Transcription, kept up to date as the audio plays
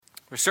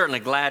We're certainly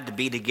glad to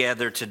be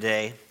together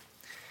today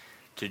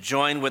to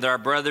join with our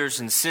brothers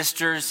and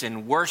sisters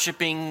in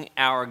worshiping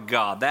our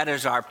God. That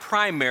is our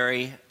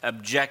primary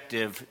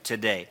objective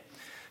today,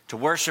 to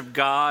worship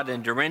God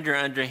and to render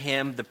unto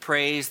Him the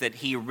praise that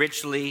He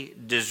richly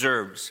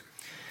deserves.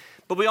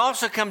 But we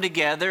also come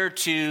together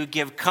to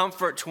give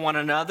comfort to one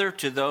another,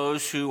 to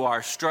those who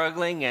are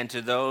struggling and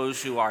to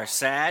those who are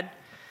sad,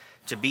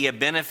 to be a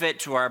benefit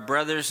to our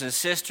brothers and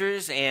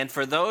sisters. And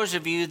for those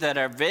of you that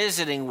are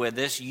visiting with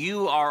us,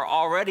 you are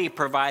already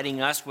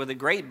providing us with a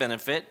great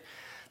benefit.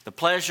 The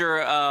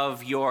pleasure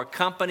of your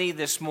company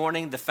this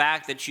morning, the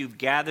fact that you've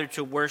gathered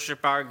to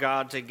worship our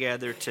God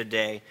together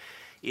today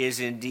is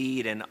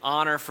indeed an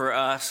honor for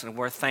us, and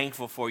we're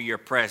thankful for your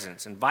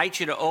presence. I invite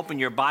you to open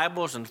your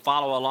Bibles and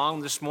follow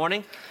along this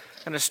morning.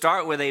 I'm going to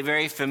start with a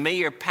very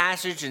familiar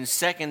passage in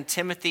 2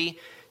 Timothy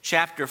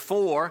chapter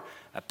 4,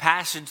 a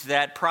passage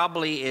that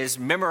probably is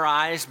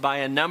memorized by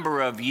a number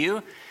of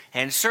you,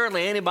 and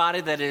certainly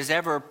anybody that has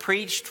ever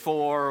preached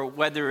for,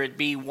 whether it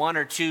be one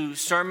or two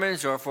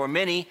sermons or for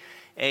many,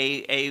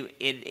 an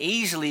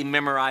easily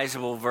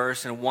memorizable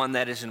verse, and one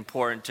that is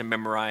important to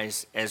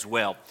memorize as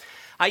well.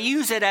 I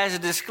use it as a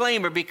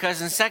disclaimer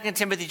because in 2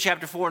 Timothy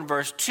chapter 4 and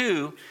verse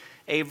 2,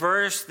 a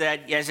verse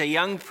that as a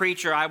young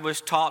preacher I was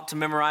taught to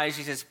memorize,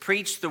 he says,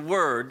 "Preach the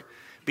word,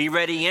 be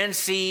ready in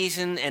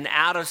season and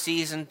out of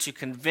season to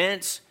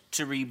convince,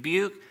 to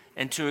rebuke,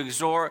 and to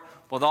exhort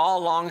with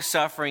all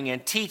long-suffering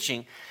and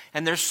teaching."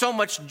 And there's so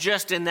much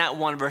just in that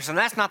one verse, and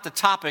that's not the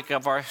topic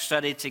of our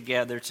study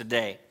together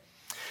today.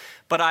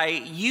 But I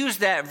use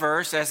that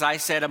verse, as I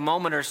said a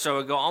moment or so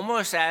ago,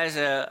 almost as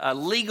a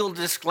legal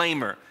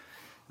disclaimer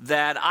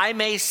that I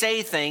may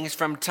say things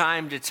from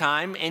time to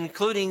time,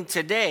 including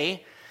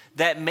today,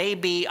 that may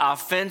be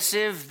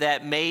offensive,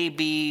 that may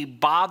be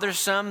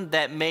bothersome,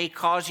 that may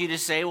cause you to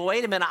say, well,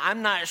 wait a minute,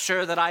 I'm not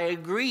sure that I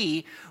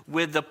agree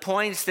with the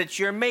points that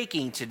you're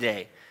making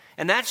today.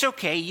 And that's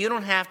okay. You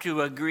don't have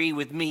to agree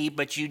with me,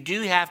 but you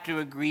do have to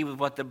agree with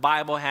what the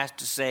Bible has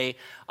to say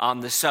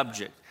on the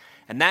subject.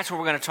 And that's what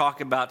we're going to talk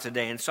about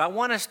today. And so I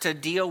want us to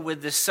deal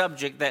with this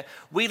subject that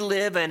we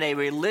live in a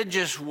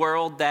religious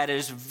world that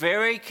is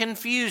very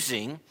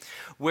confusing,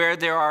 where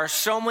there are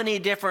so many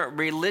different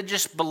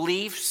religious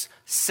beliefs,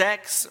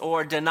 sects,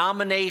 or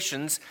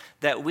denominations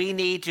that we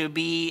need to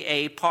be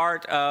a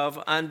part of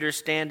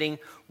understanding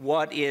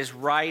what is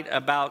right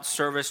about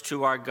service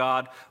to our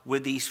God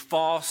with these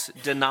false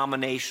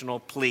denominational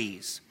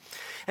pleas.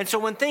 And so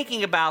when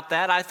thinking about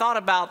that, I thought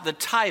about the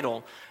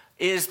title.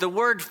 Is the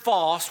word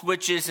false,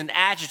 which is an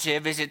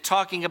adjective, is it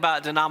talking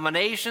about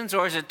denominations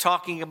or is it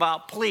talking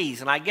about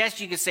pleas? And I guess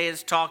you could say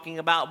it's talking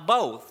about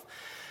both.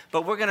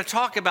 But we're going to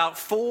talk about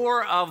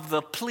 4 of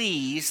the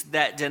pleas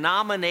that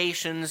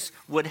denominations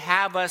would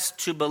have us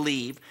to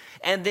believe,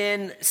 and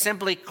then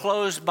simply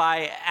close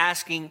by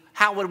asking,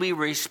 how would we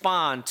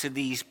respond to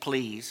these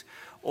pleas?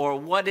 Or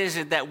what is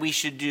it that we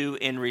should do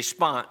in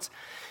response?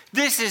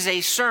 This is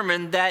a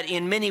sermon that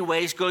in many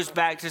ways goes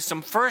back to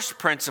some first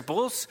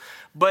principles,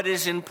 but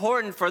is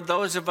important for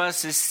those of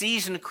us as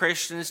seasoned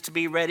Christians to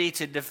be ready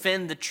to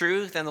defend the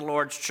truth and the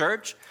Lord's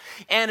church,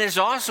 and is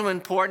also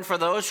important for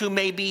those who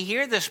may be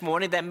here this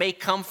morning that may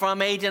come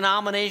from a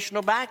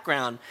denominational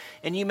background.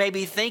 And you may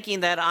be thinking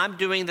that I'm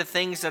doing the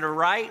things that are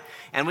right,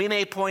 and we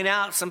may point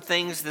out some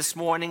things this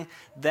morning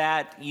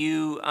that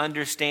you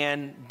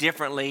understand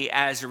differently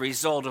as a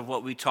result of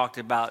what we talked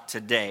about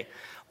today.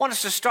 I want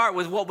us to start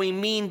with what we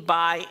mean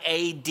by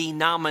a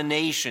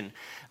denomination.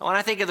 When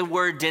I think of the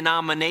word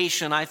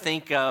denomination, I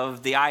think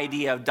of the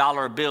idea of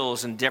dollar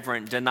bills and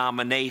different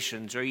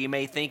denominations, or you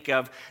may think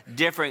of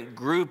different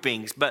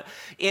groupings. But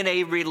in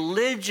a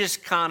religious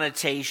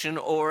connotation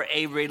or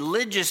a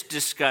religious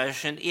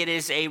discussion, it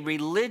is a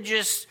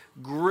religious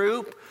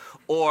group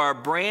or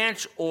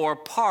branch or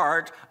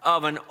part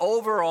of an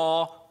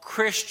overall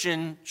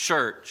Christian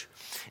church.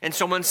 And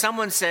so when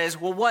someone says,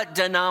 well, what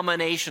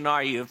denomination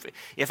are you?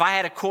 If I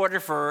had a quarter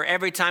for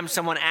every time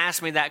someone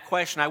asked me that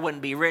question, I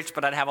wouldn't be rich,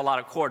 but I'd have a lot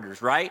of quarters,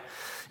 right?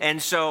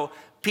 And so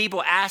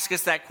people ask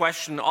us that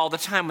question all the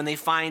time when they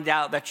find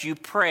out that you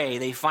pray,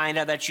 they find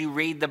out that you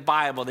read the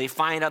Bible, they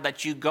find out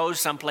that you go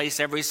someplace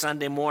every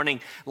Sunday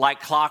morning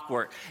like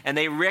clockwork, and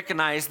they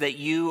recognize that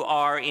you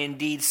are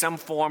indeed some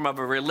form of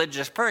a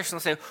religious person.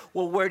 They'll say,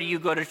 well, where do you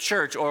go to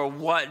church, or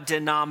what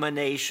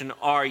denomination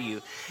are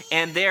you?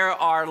 And there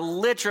are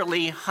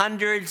literally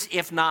hundreds,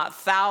 if not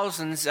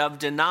thousands, of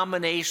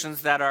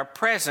denominations that are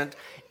present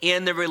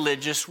in the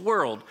religious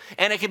world.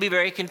 And it can be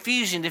very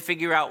confusing to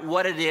figure out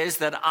what it is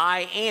that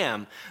I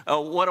am.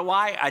 What do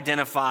I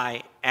identify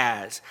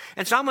as?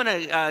 And so I'm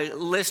going to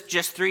list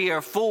just 3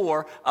 or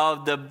 4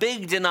 of the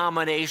big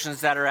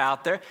denominations that are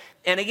out there.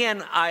 And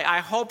again, I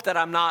hope that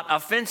I'm not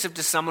offensive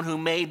to someone who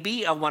may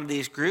be of one of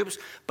these groups,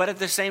 but at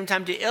the same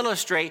time to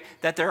illustrate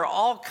that there are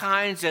all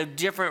kinds of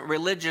different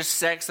religious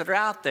sects that are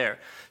out there.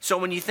 So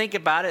when you think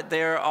about it,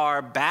 there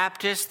are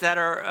Baptists that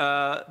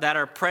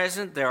are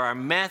present, there are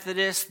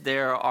Methodists,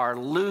 there are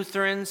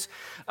Lutherans.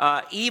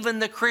 Even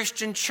the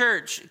Christian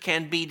church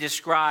can be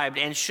described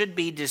and should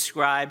be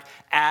described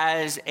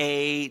as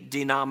a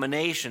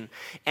denomination.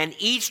 And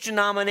each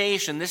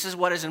denomination, this is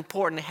what is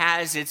important,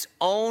 has its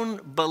own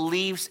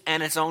beliefs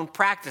and its own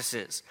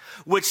practices,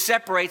 which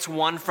separates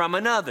one from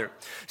another.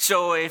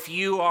 So if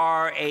you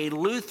are a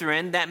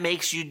Lutheran, that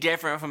makes you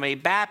different from a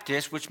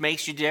Baptist, which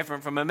makes you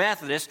different from a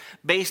Methodist,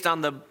 based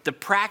on the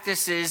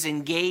practices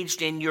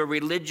engaged in your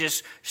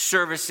religious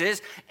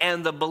services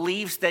and the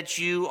beliefs that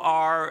you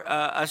are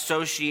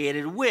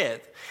associated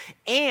with.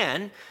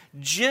 And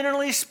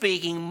generally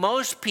speaking,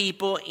 most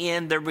people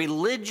in the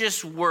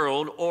religious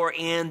world or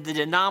in the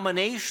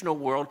denominational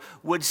world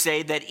would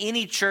say that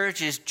any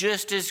church is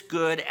just as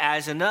good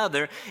as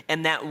another,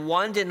 and that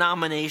one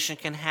denomination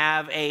can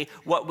have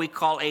what we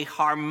call a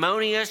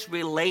harmonious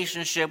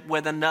relationship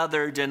with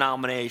another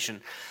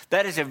denomination.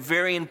 That is a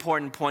very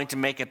important point to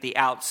make at the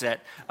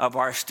outset of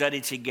our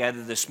study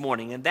together this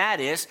morning, and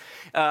that is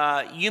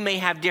you may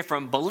have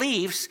different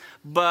beliefs,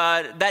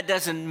 but that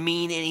doesn't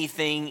mean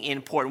anything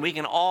important. We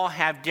can all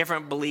have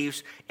different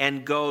beliefs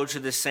and go to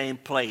the same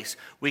place.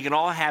 We can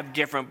all have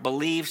different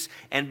beliefs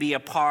and be a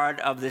part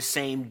of the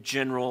same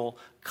general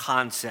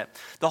concept.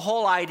 The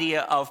whole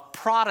idea of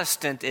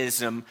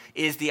Protestantism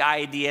is the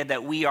idea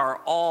that we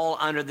are all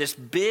under this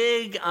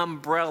big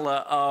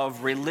umbrella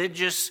of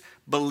religious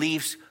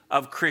beliefs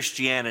of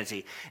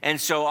Christianity.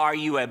 And so are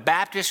you a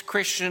Baptist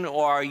Christian,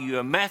 or are you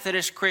a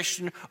Methodist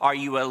Christian? Are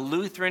you a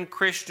Lutheran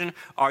Christian?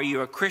 Are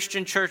you a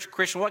Christian church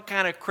Christian? What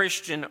kind of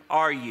Christian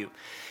are you?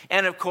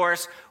 And of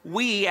course,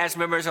 we as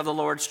members of the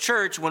Lord's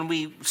church, when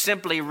we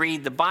simply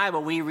read the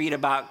Bible, we read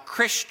about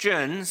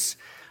Christians,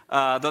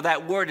 though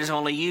that word is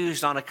only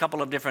used on a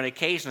couple of different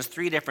occasions,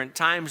 3 different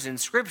times in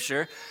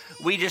Scripture.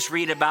 We just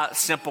read about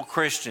simple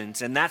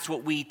Christians, and that's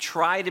what we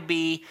try to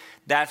be,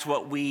 that's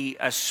what we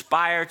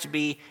aspire to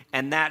be,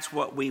 and that's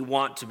what we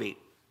want to be.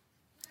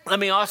 Let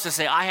me also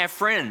say, I have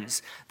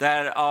friends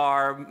that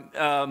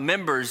are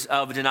members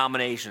of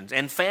denominations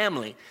and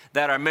family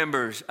that are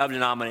members of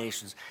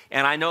denominations.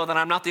 And I know that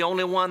I'm not the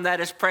only one that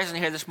is present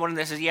here this morning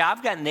that says, yeah,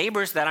 I've got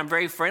neighbors that I'm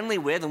very friendly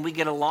with and we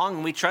get along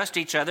and we trust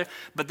each other,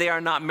 but they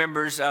are not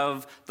members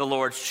of the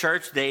Lord's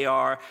church. They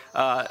are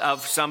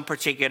of some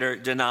particular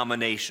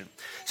denomination.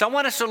 So I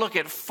want us to look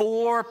at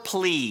 4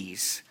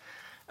 pleas.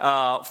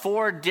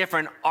 4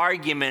 different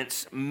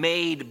arguments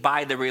made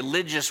by the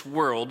religious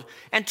world,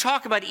 and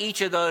talk about each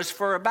of those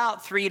for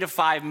about 3 to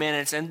 5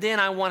 minutes, and then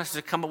I want us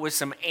to come up with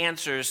some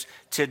answers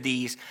to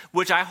these,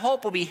 which I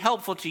hope will be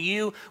helpful to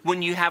you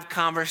when you have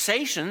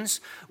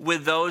conversations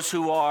with those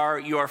who are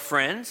your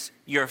friends,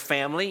 your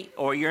family,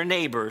 or your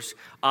neighbors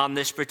on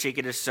this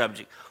particular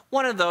subject.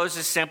 One of those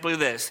is simply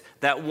this,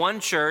 that one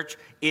church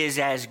is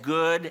as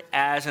good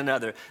as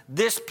another.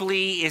 This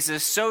plea is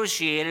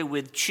associated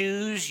with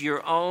choose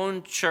your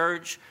own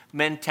church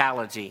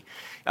mentality.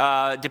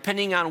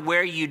 Depending on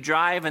where you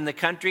drive in the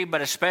country,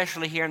 but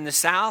especially here in the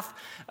South,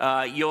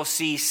 you'll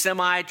see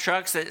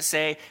semi-trucks that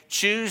say,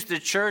 choose the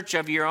church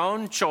of your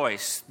own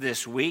choice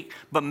this week,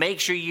 but make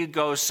sure you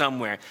go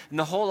somewhere. And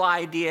the whole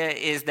idea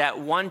is that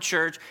one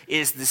church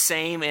is the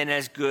same and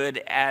as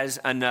good as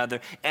another,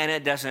 and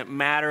it doesn't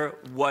matter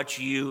what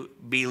you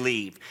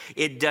believe.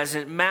 It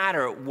doesn't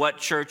matter what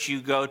church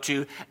you go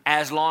to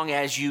as long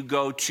as you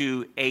go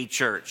to a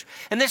church.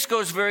 And this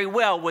goes very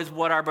well with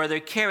what our brother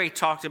Kerry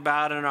talked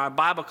about in our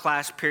Bible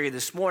class period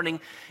this morning,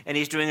 and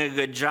he's doing a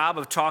good job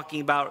of talking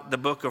about the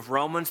book of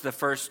Romans, the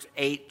first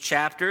 8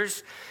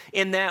 chapters,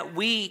 in that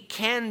we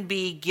can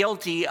be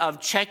guilty of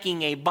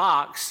checking a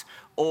box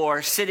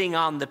or sitting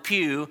on the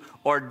pew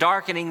or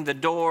darkening the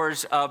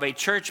doors of a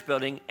church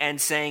building and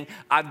saying,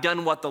 I've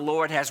done what the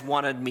Lord has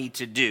wanted me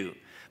to do.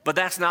 But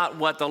that's not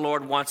what the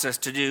Lord wants us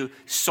to do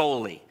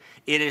solely.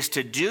 It is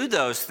to do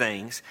those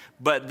things,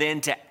 but then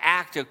to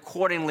act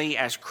accordingly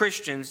as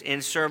Christians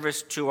in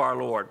service to our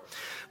Lord.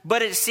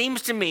 But it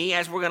seems to me,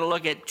 as we're going to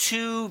look at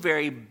 2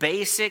 very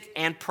basic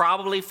and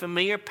probably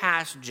familiar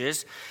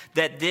passages,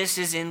 that this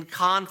is in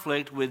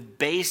conflict with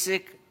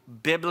basic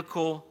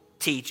biblical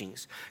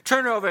teachings.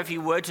 Turn over, if you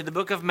would, to the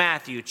book of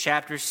Matthew,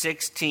 chapter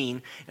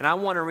 16, and I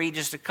want to read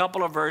just a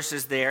couple of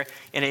verses there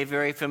in a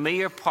very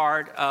familiar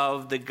part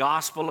of the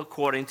gospel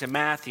according to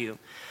Matthew.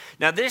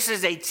 Now, this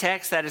is a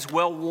text that is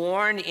well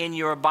worn in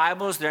your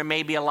Bibles. There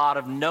may be a lot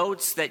of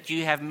notes that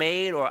you have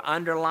made or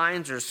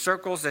underlines or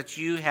circles that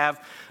you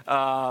have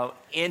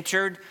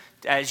entered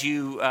as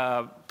you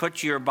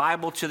put your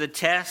Bible to the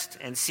test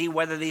and see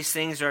whether these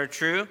things are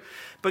true.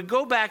 But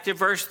go back to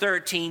verse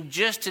 13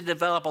 just to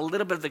develop a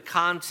little bit of the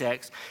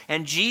context.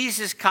 And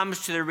Jesus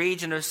comes to the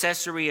region of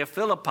Caesarea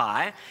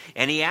Philippi,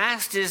 and he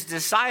asked his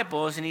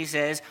disciples, and he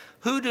says,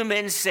 who do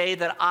men say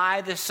that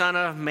I, the Son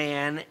of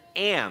Man,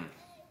 am?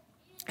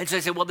 And so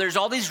they said, well, there's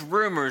all these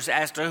rumors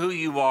as to who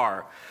you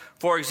are.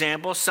 For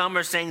example, some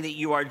are saying that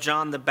you are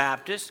John the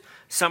Baptist.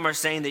 Some are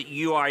saying that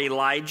you are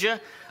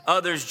Elijah.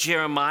 Others,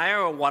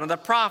 Jeremiah or one of the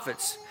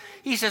prophets.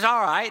 He says,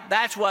 all right,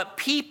 that's what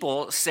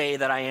people say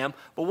that I am.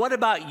 But what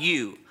about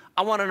you?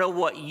 I want to know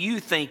what you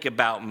think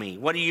about me.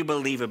 What do you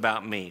believe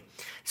about me?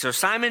 So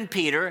Simon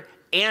Peter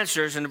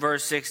answers in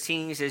verse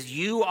 16. He says,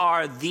 you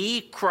are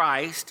the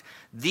Christ,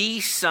 the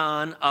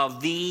Son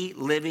of the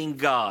living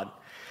God.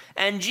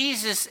 And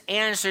Jesus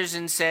answers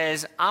and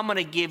says, I'm going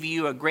to give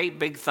you a great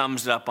big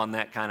thumbs up on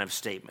that kind of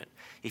statement.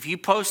 If you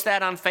post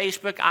that on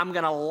Facebook, I'm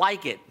going to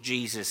like it,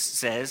 Jesus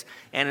says.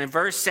 And in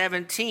verse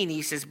 17,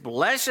 he says,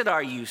 blessed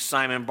are you,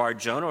 Simon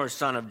Bar-Jonah, or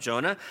son of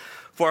Jonah,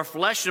 for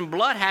flesh and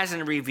blood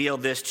hasn't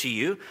revealed this to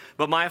you,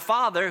 but my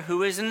Father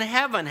who is in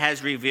heaven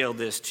has revealed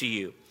this to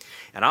you.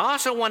 And I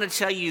also want to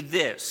tell you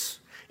this,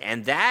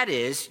 and that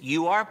is,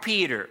 you are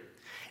Peter.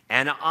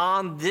 And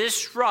on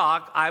this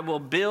rock I will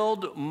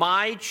build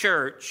my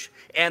church,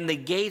 and the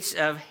gates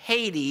of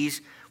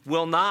Hades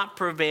will not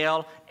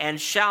prevail and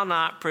shall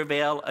not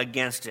prevail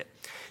against it.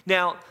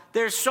 Now,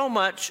 there's so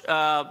much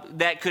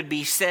that could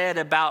be said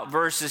about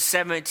verses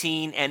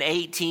 17 and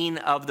 18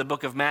 of the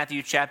book of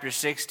Matthew, chapter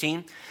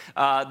 16.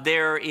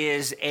 There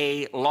is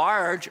a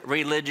large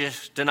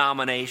religious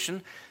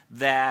denomination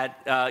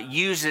that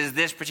uses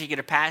this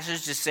particular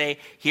passage to say,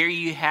 here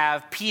you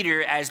have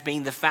Peter as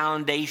being the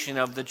foundation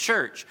of the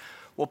church.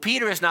 Well,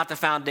 Peter is not the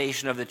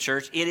foundation of the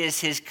church. It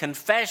is his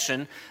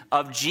confession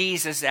of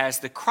Jesus as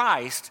the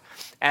Christ,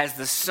 as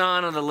the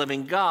Son of the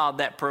living God,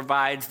 that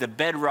provides the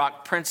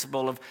bedrock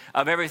principle of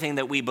everything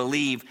that we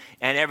believe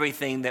and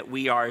everything that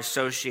we are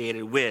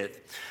associated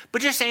with.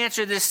 But just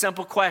answer this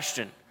simple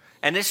question.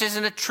 And this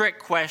isn't a trick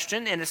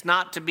question, and it's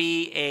not to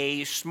be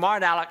a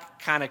smart aleck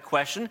kind of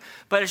question,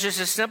 but it's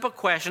just a simple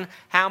question.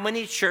 How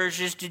many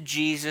churches did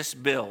Jesus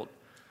build?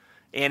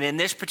 And in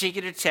this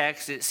particular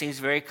text, it seems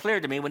very clear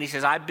to me when he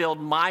says, I build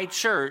my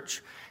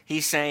church,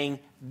 he's saying,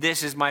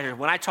 this is my church.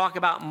 When I talk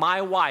about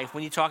my wife,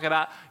 when you talk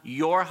about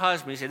your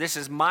husband, you say, this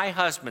is my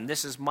husband,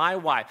 this is my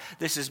wife,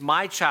 this is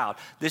my child,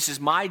 this is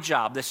my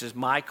job, this is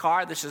my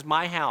car, this is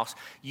my house.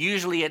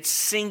 Usually it's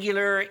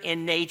singular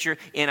in nature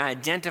in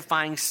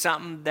identifying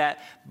something that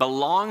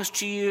belongs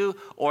to you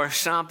or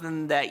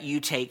something that you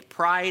take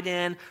pride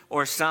in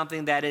or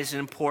something that is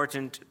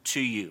important to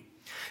you.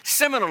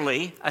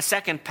 Similarly, a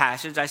second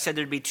passage, I said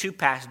there'd be two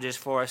passages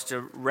for us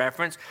to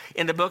reference,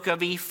 in the book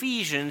of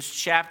Ephesians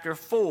chapter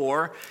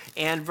 4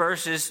 and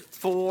verses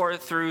 4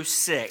 through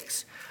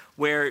 6,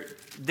 where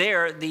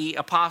there the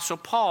Apostle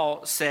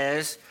Paul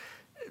says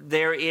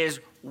there is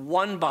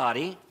one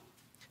body,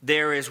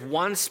 there is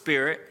one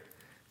Spirit,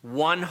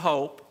 one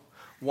hope,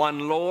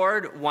 one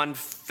Lord, one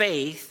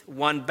faith,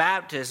 one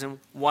baptism,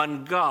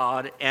 one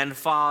God and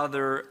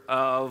Father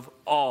of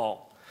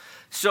all.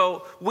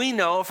 So we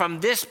know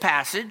from this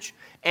passage,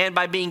 and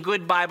by being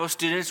good Bible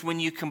students, when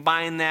you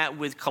combine that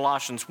with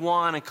Colossians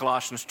 1 and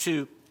Colossians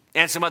 2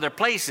 and some other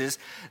places,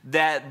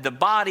 that the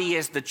body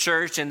is the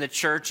church and the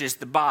church is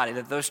the body,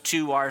 that those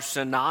two are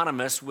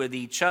synonymous with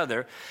each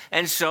other.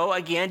 And so,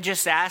 again,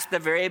 just ask the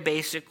very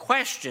basic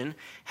question,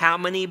 how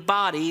many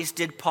bodies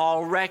did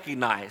Paul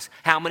recognize?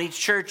 How many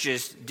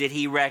churches did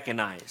he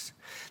recognize?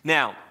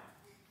 Now,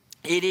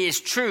 it is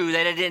true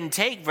that it didn't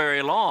take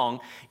very long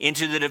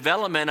into the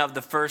development of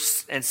the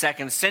first and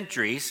second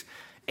centuries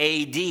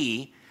AD,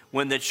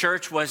 when the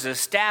church was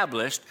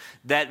established,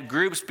 that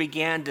groups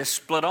began to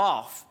split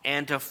off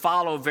and to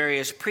follow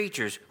various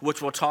preachers,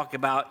 which we'll talk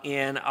about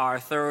in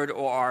our third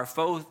or our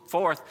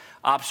fourth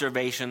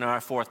observation, or our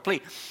fourth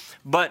plea.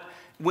 But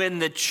when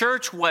the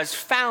church was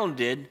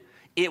founded,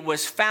 it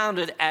was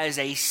founded as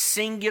a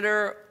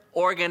singular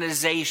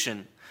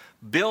organization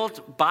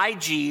built by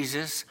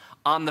Jesus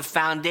on the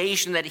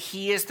foundation that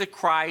he is the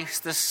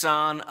Christ, the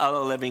Son of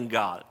the living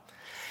God.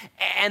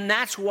 And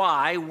that's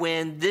why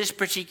when this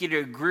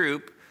particular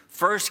group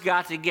first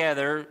got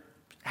together,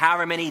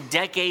 however many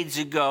decades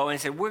ago,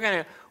 and said, we're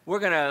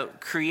gonna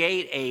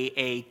create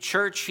a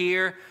church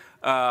here,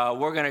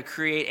 we're gonna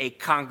create a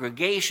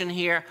congregation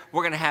here,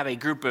 we're gonna have a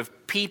group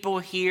of people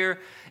here,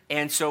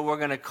 and so we're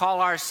gonna call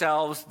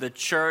ourselves the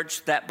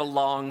church that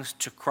belongs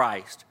to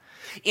Christ.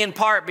 In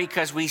part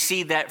because we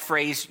see that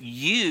phrase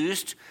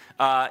used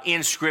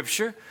in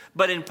Scripture,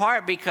 but in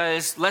part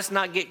because let's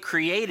not get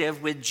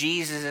creative with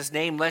Jesus'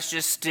 name. Let's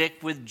just stick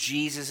with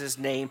Jesus'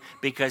 name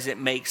because it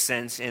makes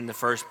sense in the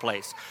first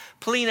place.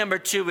 Plea number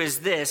 2 is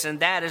this,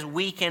 and that is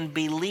we can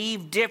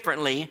believe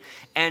differently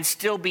and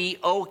still be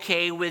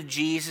okay with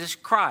Jesus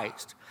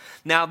Christ.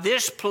 Now,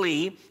 this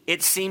plea,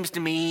 it seems to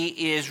me,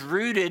 is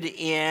rooted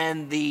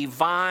in the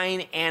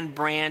vine and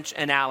branch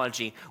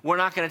analogy. We're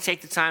not going to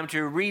take the time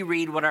to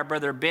reread what our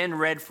brother Ben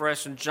read for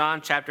us in John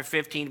chapter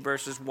 15,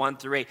 verses 1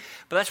 through 8.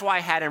 But that's why I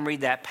had him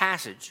read that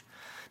passage.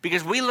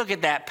 Because we look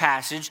at that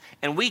passage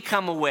and we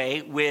come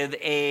away with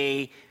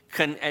a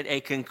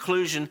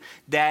conclusion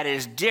that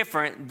is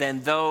different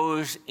than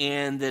those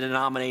in the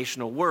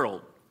denominational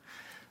world.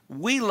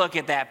 We look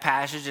at that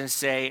passage and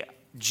say,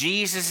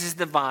 Jesus is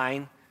the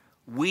vine,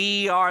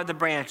 we are the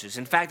branches.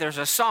 In fact, there's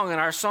a song in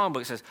our songbook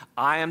that says,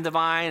 I am the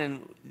vine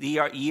and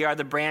ye are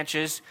the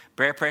branches,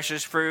 bear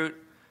precious fruit.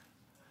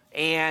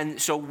 And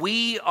so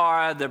we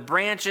are the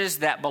branches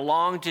that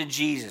belong to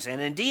Jesus. And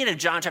indeed, in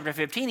John chapter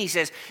 15, he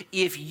says,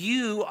 if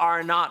you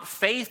are not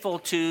faithful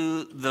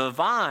to the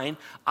vine,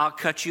 I'll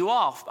cut you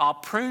off. I'll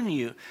prune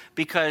you.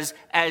 Because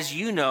as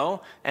you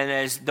know, and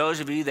as those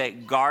of you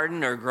that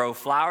garden or grow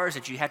flowers,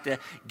 that you have to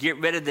get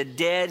rid of the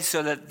dead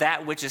so that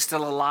that which is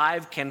still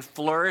alive can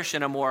flourish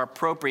in a more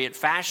appropriate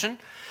fashion.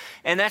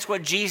 And that's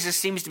what Jesus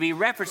seems to be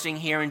referencing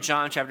here in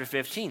John chapter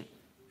 15.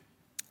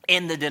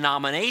 In the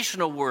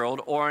denominational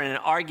world, or in an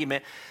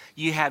argument,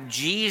 you have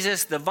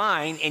Jesus the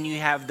vine, and you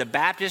have the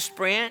Baptist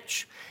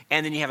branch,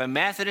 and then you have a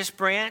Methodist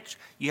branch,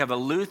 you have a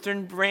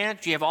Lutheran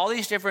branch, you have all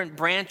these different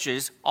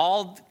branches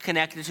all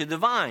connected to the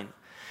vine.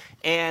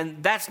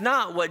 And that's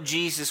not what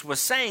Jesus was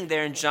saying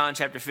there in John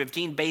chapter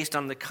 15, based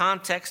on the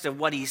context of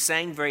what he's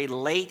saying very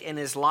late in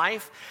his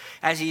life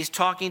as he's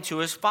talking to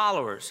his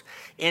followers.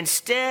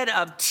 Instead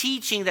of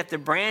teaching that the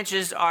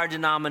branches are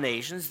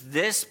denominations,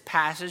 this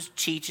passage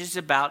teaches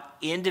about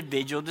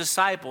individual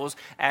disciples,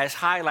 as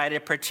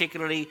highlighted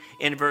particularly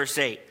in verse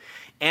 8.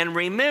 And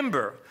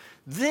remember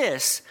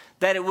this,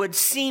 that it would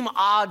seem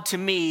odd to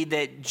me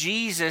that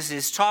Jesus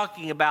is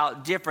talking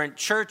about different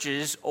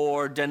churches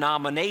or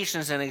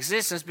denominations in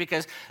existence,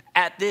 because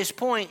at this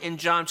point in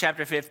John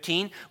chapter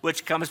 15,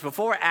 which comes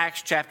before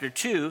Acts chapter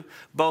 2,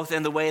 both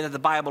in the way that the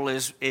Bible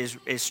is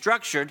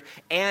structured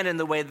and in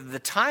the way that the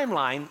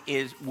timeline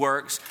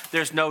works,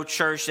 there's no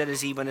church that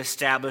is even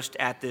established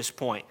at this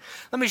point.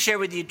 Let me share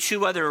with you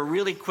two other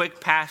really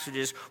quick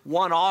passages,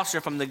 one also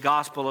from the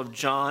Gospel of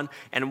John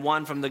and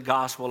one from the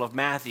Gospel of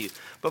Matthew.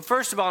 But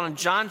first of all, in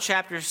John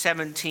chapter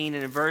 17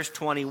 and in verse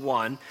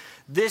 21,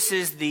 this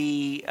is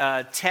the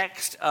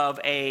text of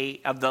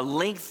the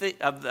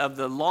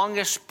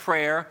longest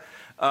prayer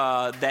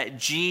that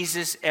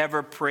Jesus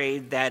ever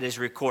prayed that is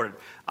recorded.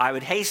 I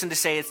would hasten to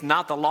say it's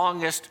not the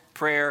longest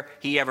prayer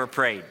he ever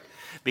prayed,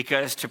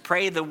 because to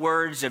pray the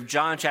words of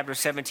John chapter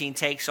 17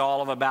 takes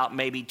all of about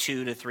maybe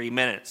 2 to 3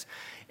 minutes.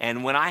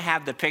 And when I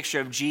have the picture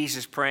of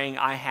Jesus praying,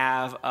 I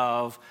have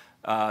of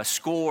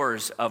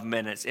scores of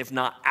minutes, if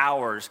not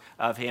hours,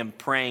 of him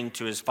praying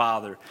to his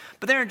Father.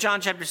 But there in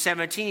John chapter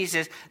 17, he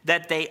says,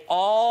 that they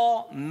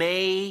all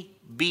may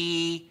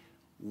be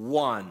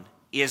one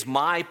is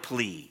my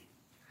plea,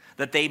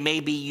 that they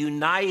may be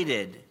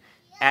united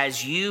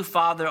as you,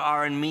 Father,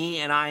 are in me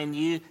and I in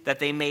you, that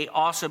they may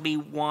also be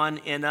one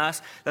in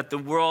us, that the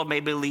world may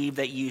believe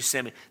that you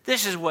sent me.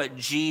 This is what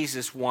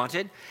Jesus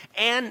wanted.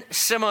 And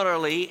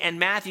similarly, in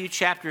Matthew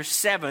chapter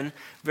 7,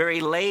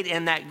 very late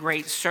in that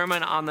great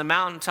Sermon on the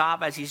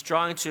Mountaintop, as he's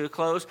drawing to a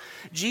close,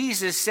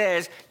 Jesus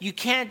says, you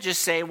can't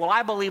just say, well,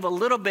 I believe a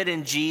little bit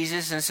in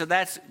Jesus, and so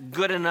that's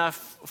good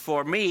enough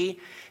for me.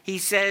 He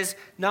says,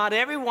 not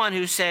everyone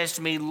who says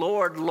to me,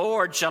 Lord,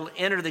 Lord, shall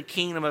enter the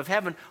kingdom of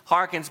heaven,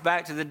 harkens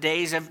back to the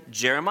days of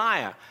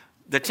Jeremiah,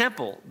 the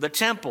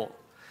temple.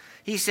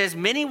 He says,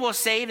 many will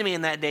say to me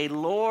in that day,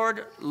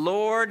 Lord,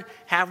 Lord,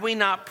 have we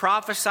not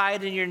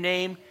prophesied in your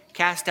name,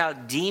 cast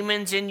out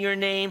demons in your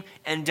name,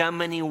 and done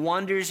many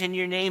wonders in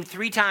your name?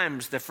 3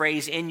 times the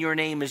phrase in your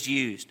name is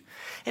used.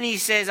 And he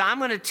says, I'm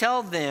going to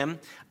tell them,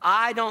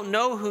 I don't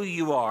know who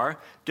you are.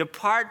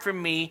 Depart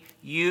from me,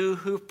 you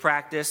who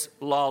practice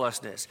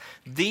lawlessness.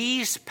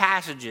 These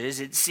passages,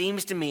 it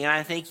seems to me, and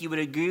I think you would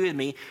agree with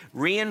me,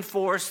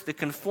 reinforce the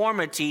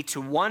conformity to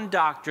one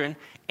doctrine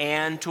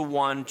and to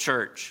one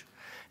church.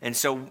 And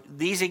so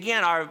these,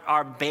 again,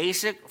 are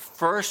basic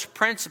first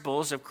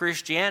principles of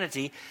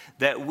Christianity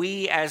that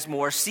we as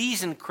more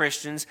seasoned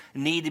Christians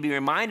need to be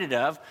reminded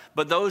of.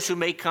 But those who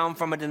may come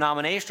from a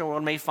denominational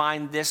world may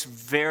find this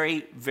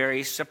very,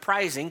 very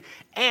surprising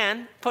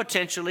and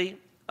potentially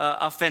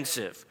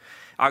offensive.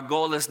 Our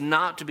goal is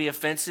not to be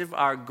offensive.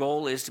 Our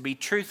goal is to be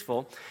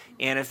truthful.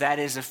 And if that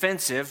is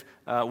offensive,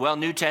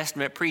 New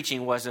Testament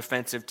preaching was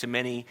offensive to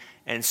many,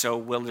 and so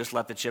we'll just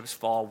let the chips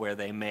fall where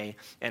they may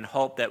and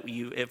hope that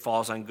it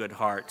falls on good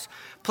hearts.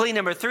 Plea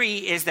number 3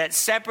 is that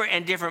separate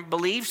and different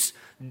beliefs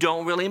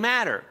don't really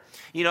matter.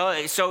 You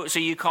know, so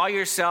you call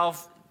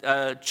yourself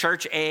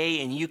Church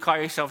A, and you call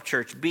yourself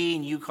Church B,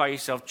 and you call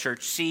yourself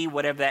Church C,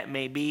 whatever that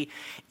may be.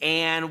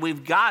 And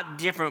we've got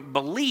different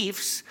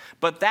beliefs,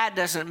 but that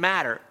doesn't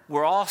matter.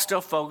 We're all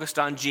still focused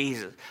on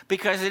Jesus.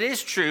 Because it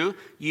is true,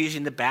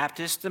 using the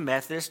Baptists, the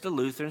Methodists, the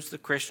Lutherans, the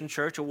Christian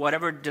church, or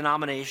whatever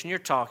denomination you're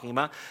talking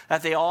about,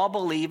 that they all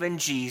believe in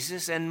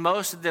Jesus, and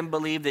most of them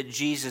believe that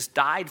Jesus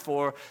died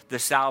for the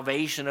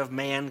salvation of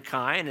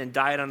mankind and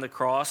died on the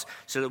cross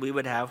so that we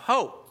would have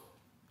hope.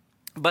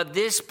 But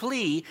this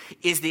plea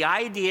is the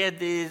idea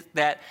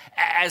that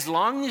as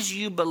long as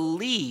you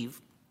believe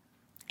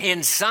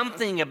in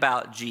something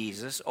about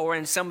Jesus, or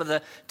in some of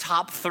the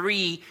top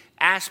 3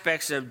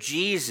 aspects of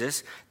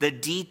Jesus, the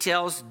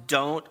details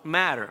don't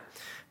matter.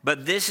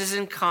 But this is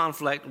in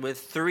conflict with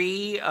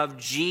 3 of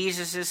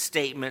Jesus'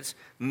 statements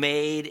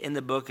made in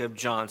the book of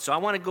John. So I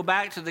want to go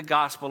back to the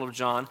Gospel of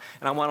John,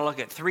 and I want to look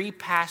at 3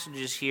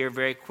 passages here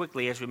very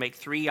quickly as we make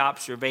 3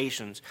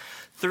 observations.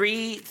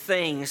 3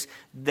 things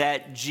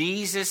that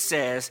Jesus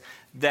says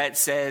that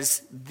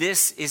says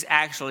this is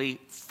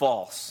actually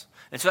false.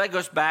 And so that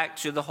goes back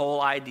to the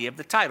whole idea of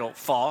the title,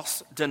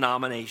 false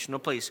denominational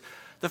pleas.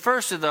 The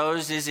first of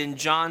those is in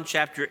John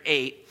chapter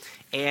 8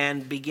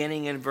 and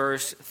beginning in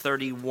verse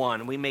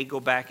 31. We may go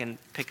back and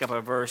pick up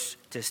a verse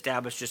to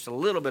establish just a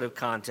little bit of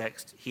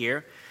context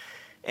here.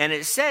 And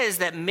it says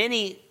that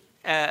many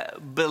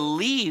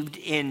believed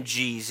in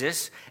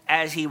Jesus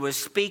as he was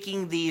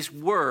speaking these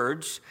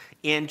words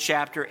in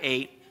chapter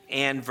 8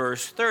 and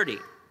verse 30.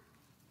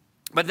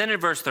 But then in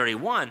verse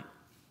 31,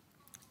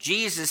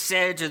 Jesus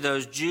said to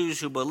those Jews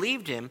who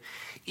believed him,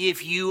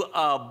 "If you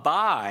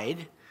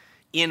abide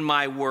in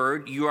my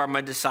word, you are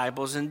my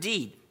disciples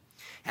indeed.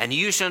 And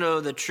you shall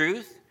know the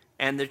truth,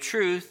 and the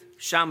truth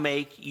shall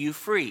make you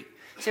free."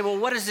 You say, well,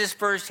 what does this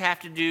verse have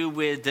to do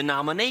with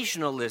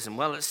denominationalism?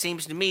 Well, it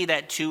seems to me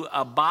that to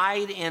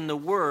abide in the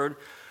word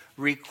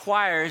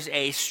requires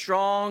a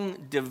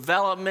strong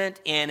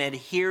development in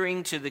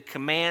adhering to the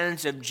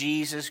commands of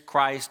Jesus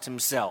Christ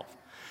himself.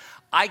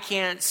 I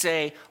can't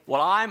say,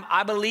 well,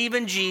 I believe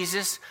in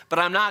Jesus, but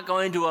I'm not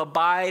going to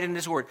abide in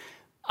his word.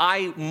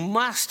 I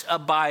must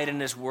abide in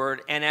his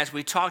word. And as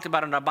we talked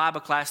about in our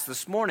Bible class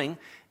this morning,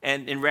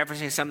 and in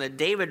referencing something that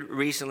David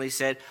recently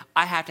said,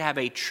 I have to have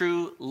a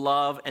true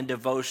love and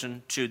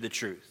devotion to the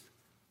truth.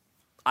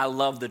 I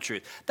love the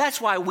truth. That's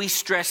why we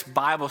stress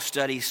Bible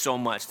study so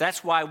much.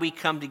 That's why we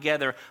come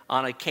together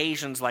on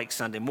occasions like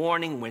Sunday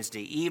morning,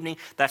 Wednesday evening.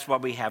 That's why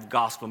we have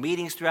gospel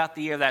meetings throughout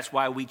the year. That's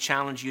why we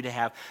challenge you to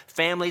have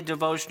family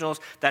devotionals.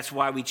 That's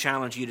why we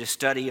challenge you to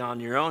study on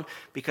your own,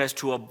 because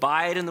to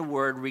abide in the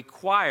word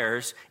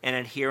requires an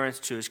adherence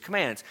to his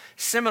commands.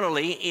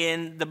 Similarly,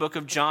 in the book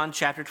of John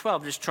chapter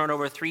 12, just turn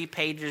over 3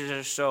 pages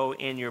or so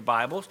in your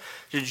Bibles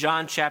to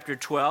John chapter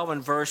 12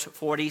 and verse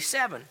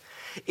 47.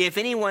 If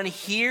anyone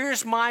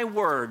hears my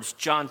words,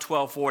 John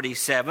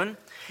 12:47,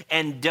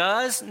 and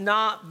does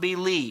not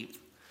believe.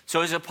 So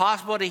is it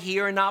possible to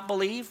hear and not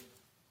believe?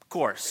 Of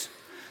course.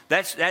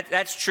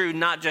 That's true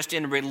not just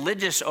in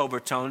religious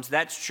overtones.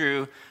 That's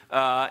true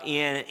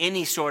in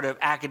any sort of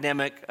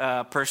academic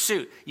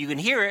pursuit. You can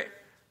hear it,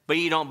 but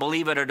you don't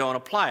believe it or don't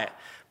apply it.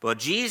 But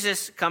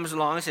Jesus comes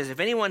along and says, if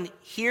anyone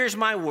hears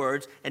my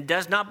words and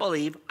does not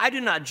believe, I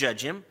do not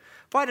judge him.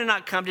 For I did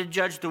not come to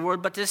judge the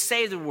world, but to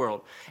save the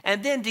world.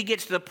 And then to get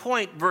to the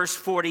point, verse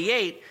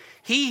 48,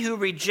 he who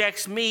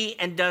rejects me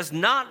and does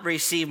not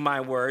receive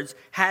my words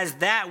has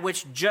that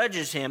which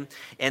judges him.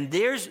 And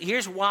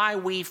here's why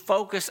we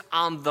focus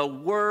on the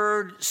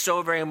word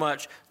so very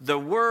much. The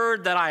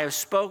word that I have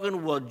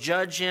spoken will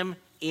judge him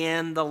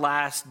in the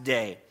last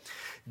day.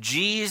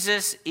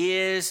 Jesus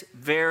is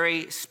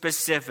very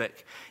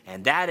specific,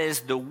 and that is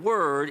the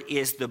word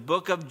is the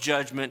book of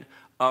judgment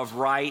of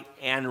right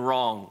and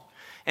wrong.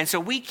 And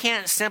so we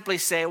can't simply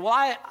say,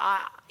 well,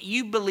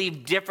 you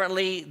believe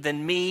differently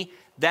than me.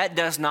 That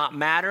does not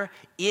matter.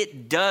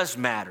 It does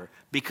matter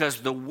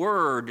because the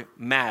word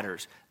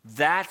matters.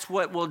 That's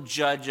what will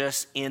judge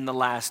us in the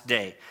last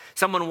day.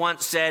 Someone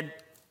once said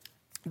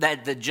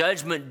that the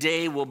judgment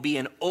day will be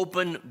an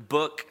open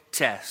book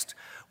test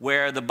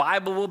where the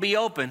Bible will be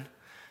open.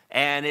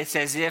 And it's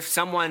as if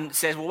someone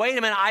says, well, wait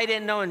a minute, I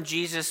didn't know. And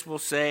Jesus will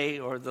say,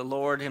 or the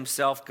Lord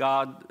himself,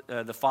 God,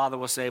 the Father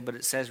will say, but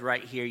it says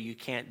right here, you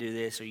can't do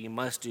this or you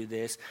must do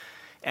this.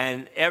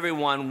 And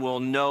everyone will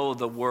know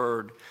the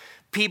word.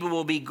 People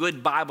will be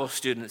good Bible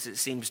students, it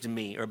seems to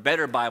me, or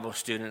better Bible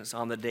students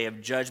on the day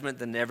of judgment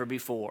than ever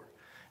before.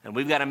 And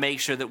we've got to make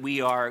sure that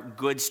we are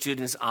good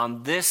students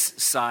on this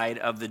side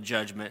of the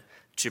judgment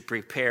to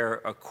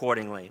prepare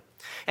accordingly.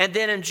 And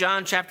then in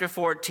John chapter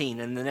 14,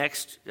 in the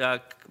next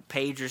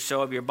page or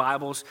so of your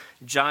Bibles,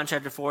 John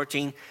chapter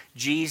 14,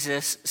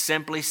 Jesus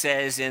simply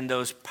says in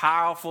those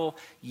powerful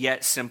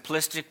yet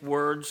simplistic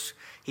words,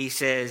 he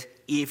says,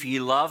 if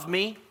you love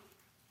me,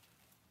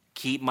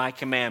 keep my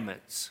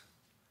commandments.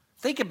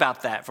 Think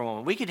about that for a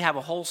moment. We could have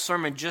a whole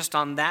sermon just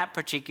on that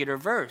particular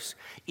verse.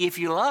 If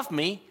you love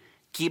me,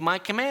 keep my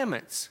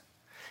commandments.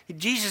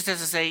 Jesus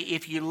doesn't say,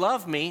 if you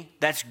love me,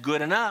 that's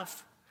good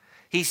enough.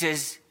 He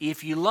says,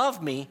 if you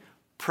love me,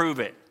 prove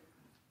it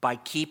by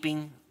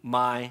keeping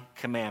my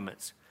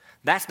commandments.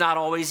 That's not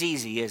always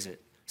easy, is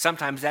it?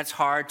 Sometimes that's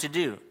hard to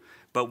do,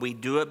 but we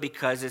do it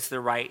because it's the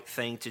right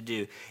thing to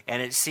do.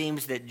 And it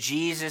seems that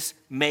Jesus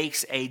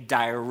makes a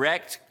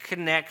direct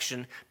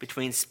connection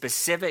between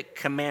specific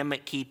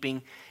commandment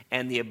keeping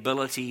and the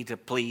ability to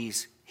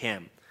please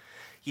him.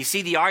 You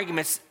see, the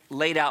arguments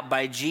laid out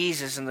by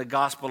Jesus in the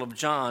Gospel of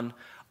John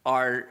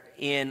are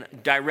in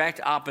direct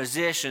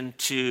opposition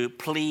to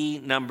plea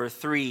number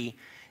 3,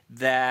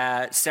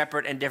 that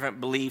separate and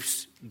different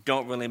beliefs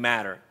don't really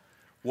matter.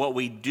 What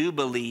we do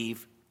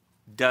believe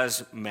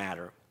does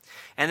matter.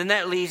 And then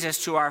that leads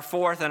us to our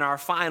fourth and our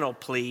final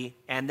plea,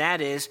 and that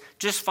is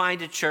just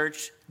find a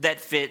church that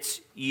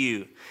fits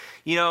you.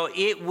 You know,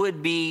 it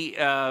would be,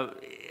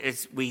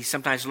 we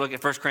sometimes look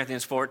at 1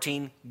 Corinthians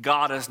 14,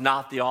 God is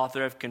not the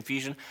author of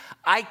confusion.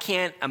 I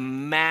can't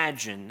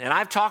imagine, and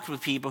I've talked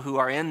with people who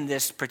are in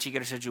this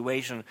particular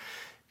situation,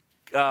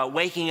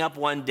 waking up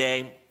one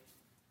day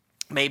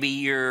maybe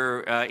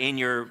you're in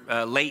your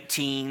late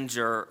teens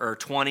or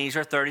 20s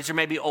or 30s or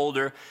maybe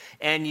older,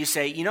 and you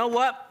say, you know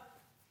what?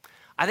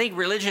 I think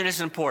religion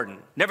is important.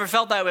 Never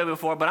felt that way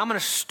before, but I'm going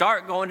to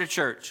start going to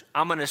church.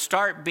 I'm going to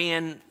start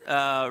being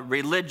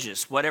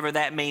religious, whatever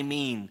that may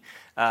mean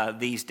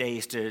these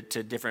days to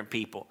different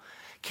people.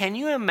 Can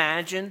you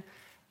imagine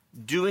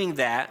doing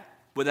that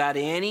without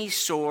any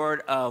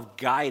sort of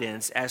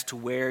guidance as to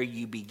where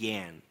you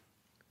began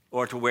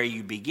or to where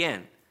you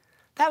begin?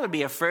 That would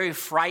be a very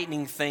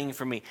frightening thing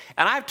for me.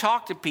 And I've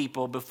talked to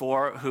people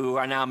before who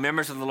are now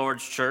members of the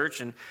Lord's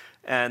church,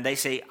 and they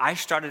say, I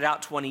started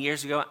out 20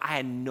 years ago. I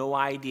had no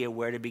idea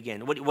where to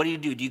begin. What do you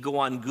do? Do you go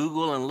on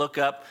Google and look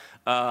up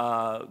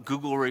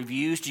Google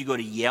reviews? Do you go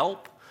to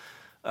Yelp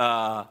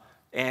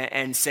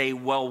and say,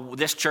 well,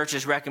 this church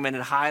is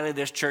recommended highly,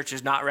 this church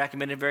is not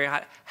recommended very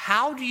highly?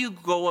 How do you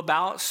go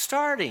about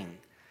starting?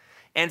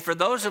 And for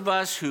those of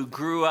us who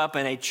grew up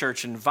in a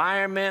church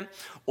environment,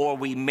 or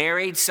we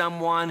married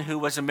someone who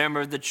was a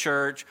member of the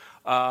church,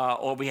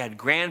 or we had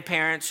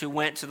grandparents who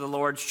went to the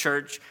Lord's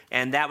church,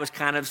 and that was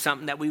kind of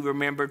something that we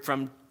remembered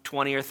from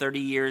 20 or 30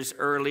 years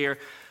earlier,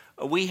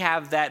 we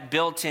have that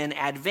built-in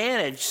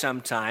advantage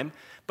sometime.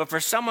 But for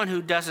someone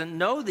who doesn't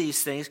know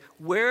these things,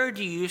 where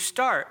do you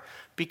start?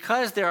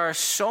 Because there are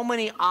so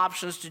many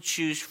options to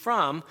choose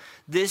from,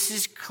 this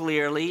is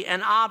clearly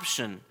an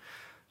option.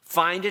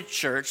 Find a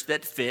church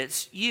that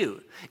fits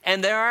you.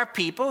 And there are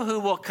people who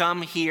will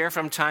come here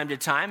from time to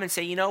time and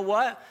say, you know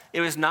what?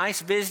 It was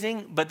nice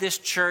visiting, but this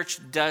church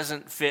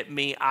doesn't fit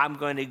me. I'm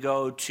going to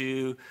go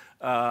to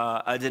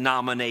a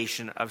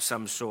denomination of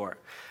some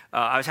sort.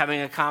 I was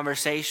having a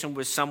conversation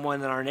with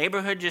someone in our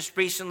neighborhood just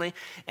recently,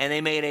 and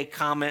they made a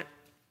comment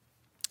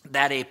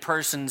that a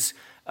person's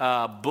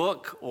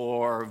book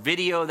or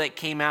video that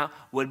came out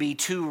would be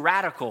too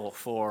radical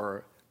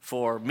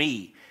for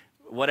me,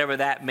 whatever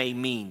that may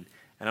mean.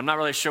 And I'm not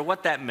really sure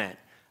what that meant.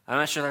 I'm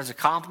not sure that was a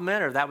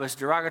compliment or that was a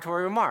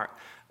derogatory remark.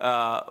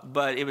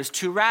 But it was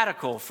too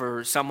radical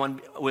for someone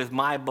with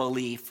my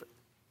belief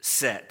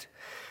set.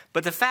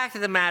 But the fact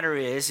of the matter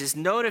is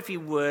note if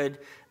you would,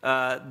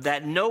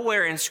 that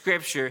nowhere in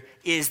Scripture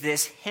is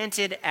this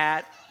hinted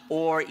at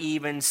or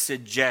even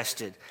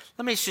suggested.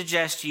 Let me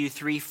suggest to you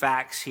 3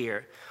 facts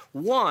here.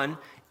 One,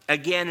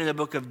 again in the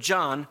book of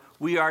John,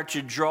 we are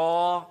to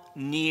draw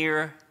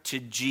near to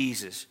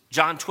Jesus.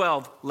 John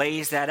 12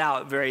 lays that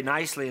out very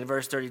nicely in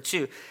verse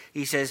 32.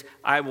 He says,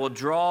 I will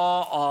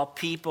draw all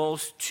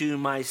peoples to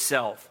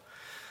myself.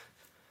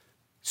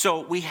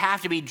 So we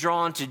have to be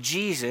drawn to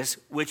Jesus,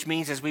 which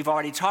means, as we've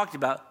already talked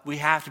about, we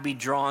have to be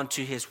drawn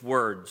to his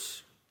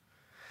words.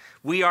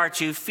 We are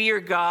to fear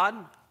God.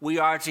 We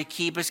are to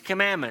keep his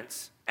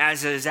commandments,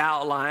 as is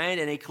outlined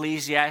in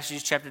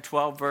Ecclesiastes chapter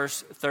 12,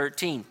 verse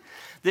 13.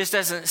 This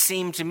doesn't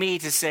seem to me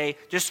to say,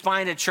 just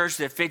find a church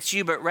that fits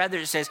you, but rather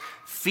it says,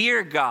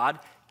 fear God,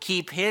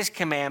 keep his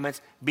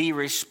commandments, be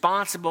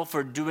responsible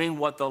for doing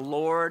what the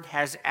Lord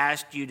has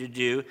asked you to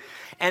do.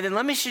 And then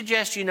let me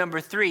suggest you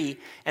number 3,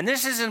 and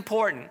this is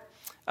important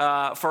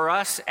for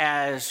us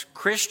as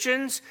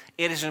Christians.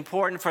 It is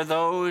important for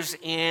those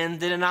in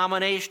the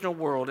denominational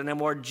world in a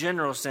more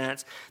general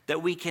sense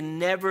that we can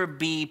never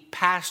be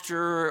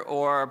pastor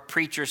or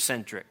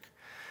preacher-centric.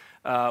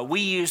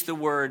 We use the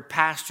word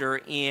pastor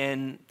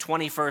in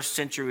 21st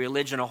century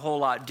religion a whole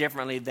lot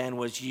differently than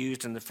was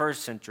used in the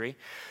first century.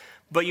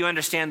 But you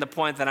understand the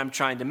point that I'm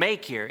trying to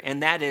make here,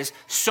 and that is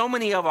so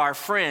many of our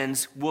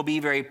friends will be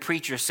very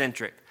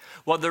preacher-centric.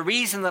 Well, the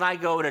reason that I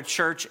go to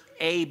church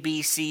A,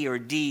 B, C, or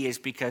D is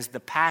because the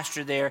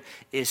pastor there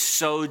is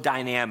so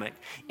dynamic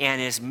and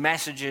his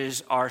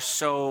messages are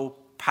so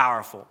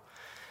powerful.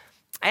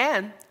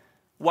 And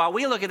while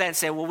we look at that and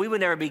say, well, we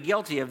would never be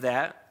guilty of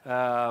that,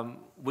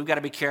 we've got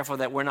to be careful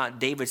that we're not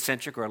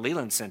David-centric or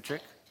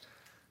Leland-centric.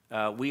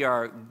 We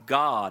are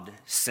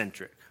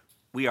God-centric.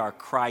 We are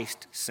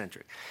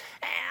Christ-centric.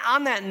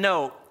 On that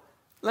note,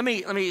 let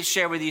me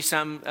share with you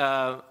some.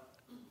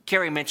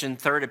 Carrie mentioned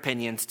third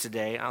opinions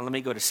today. Let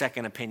me go to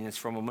second opinions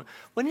for a moment.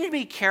 We need to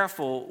be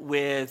careful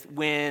with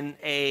when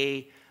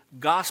a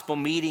gospel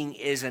meeting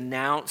is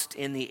announced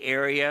in the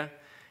area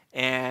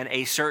and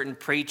a certain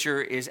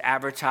preacher is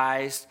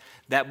advertised,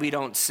 that we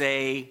don't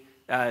say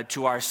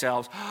to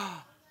ourselves,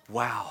 oh,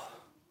 wow,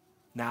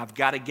 now I've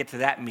got to get to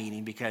that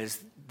meeting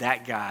because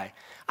that guy.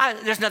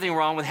 There's nothing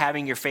wrong with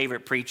having your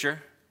favorite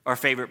preacher or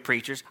favorite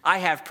preachers. I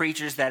have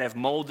preachers that have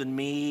molded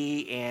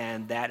me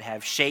and that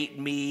have shaped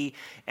me,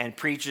 and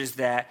preachers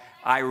that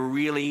I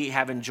really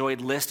have enjoyed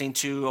listening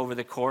to over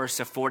the course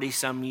of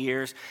 40-some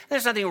years.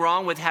 There's nothing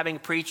wrong with having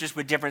preachers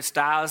with different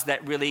styles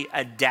that really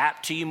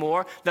adapt to you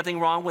more. Nothing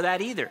wrong with that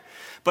either.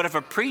 But if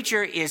a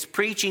preacher is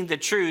preaching the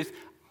truth,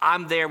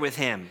 I'm there with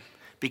him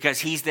because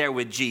he's there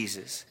with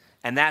Jesus,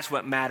 and that's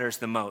what matters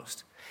the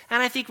most.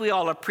 And I think we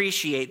all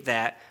appreciate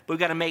that, but we've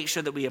got to make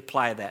sure that we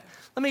apply that.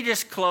 Let me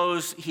just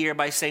close here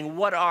by saying,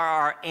 what are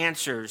our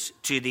answers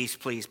to these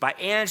pleas? By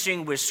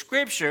answering with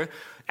Scripture,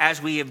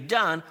 as we have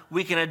done,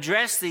 we can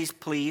address these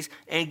pleas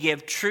and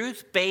give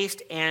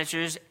truth-based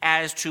answers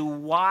as to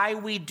why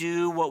we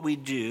do what we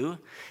do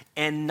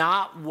and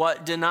not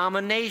what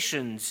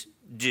denominations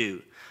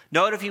do.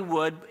 Note, if you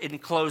would, in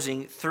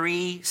closing,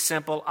 3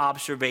 simple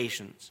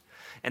observations.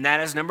 And that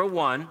is, number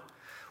 1,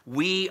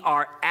 we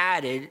are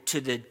added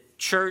to the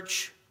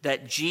church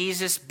that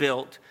Jesus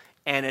built,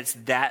 and it's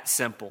that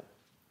simple.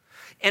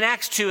 In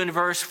Acts 2 and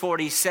verse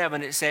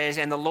 47, it says,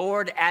 "And the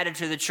Lord added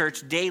to the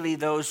church daily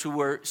those who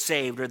were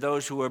saved," or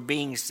those who were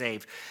being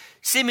saved.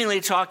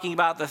 Seemingly talking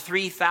about the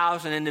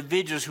 3,000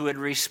 individuals who had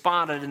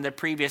responded in the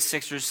previous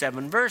 6 or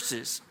 7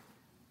 verses.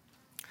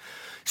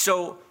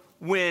 So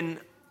when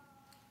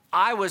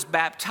I was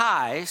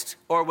baptized,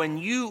 or when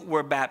you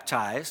were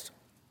baptized,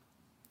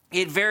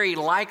 it very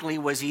likely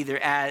was either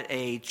at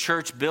a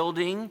church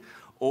building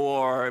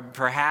or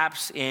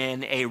perhaps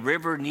in a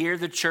river near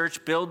the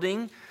church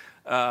building,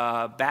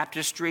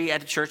 baptistry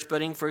at a church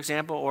building, for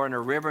example, or in a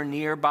river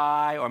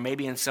nearby, or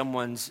maybe in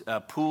someone's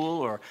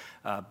pool or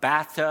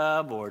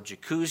bathtub or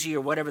jacuzzi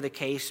or whatever the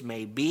case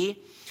may be.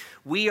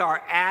 We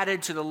are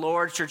added to the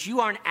Lord's church.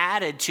 You aren't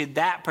added to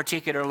that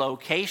particular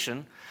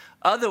location.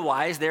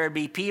 Otherwise, there would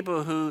be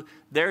people who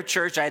their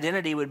church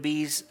identity would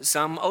be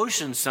some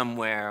ocean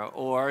somewhere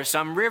or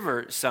some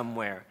river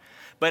somewhere.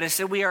 But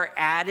instead, we are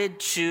added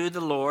to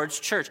the Lord's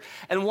church.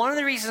 And one of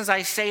the reasons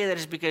I say that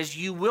is because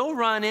you will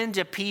run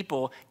into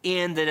people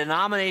in the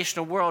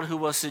denominational world who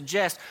will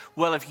suggest,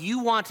 well, if you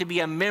want to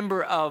be a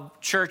member of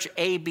church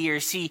A, B,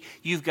 or C,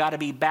 you've got to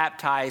be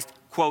baptized,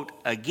 quote,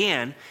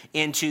 again,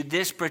 into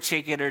this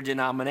particular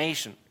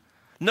denomination.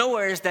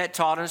 Nowhere is that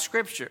taught in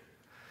Scripture.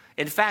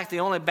 In fact, the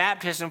only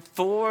baptism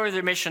for the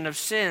remission of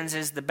sins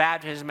is the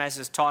baptism as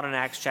is taught in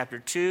Acts chapter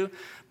 2,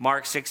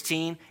 Mark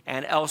 16,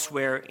 and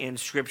elsewhere in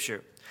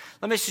Scripture.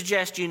 Let me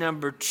suggest to you,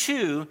 number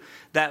 2,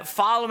 that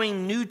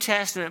following New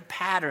Testament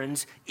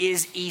patterns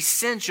is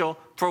essential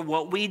for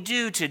what we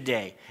do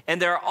today. And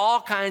there are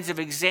all kinds of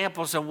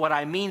examples of what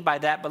I mean by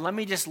that, but let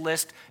me just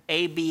list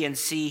A, B, and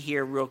C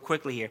here real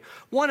quickly here.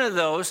 One of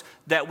those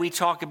that we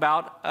talk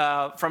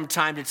about from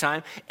time to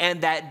time,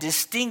 and that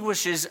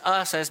distinguishes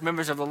us as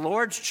members of the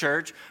Lord's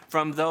church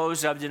from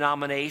those of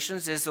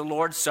denominations, is the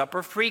Lord's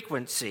Supper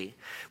frequency.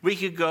 We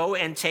could go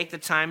and take the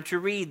time to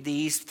read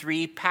these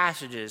 3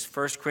 passages,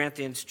 1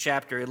 Corinthians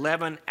chapter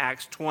 11,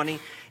 Acts 20,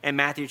 and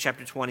Matthew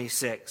chapter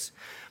 26.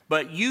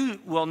 But you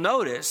will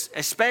notice,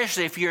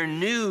 especially if you're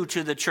new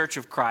to the Church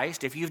of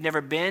Christ, if you've never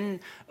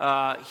been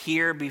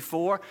here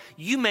before,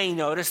 you may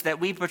notice that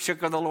we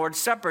partook of the Lord's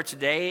Supper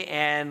today,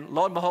 and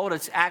lo and behold,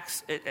 it's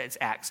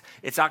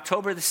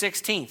October the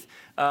 16th.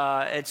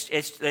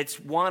 It's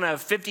one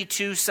of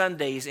 52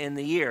 Sundays in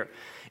the year.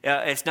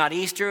 It's not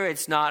Easter,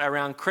 it's not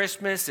around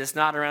Christmas, it's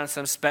not around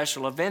some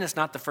special event, it's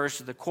not the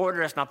first of the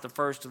quarter, it's not the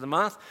first of the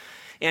month.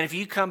 And if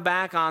you come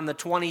back on the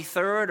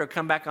 23rd or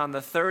come back on the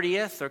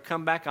 30th or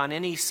come back on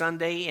any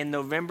Sunday in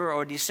November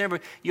or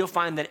December, you'll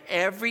find that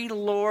every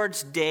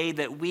Lord's Day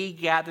that we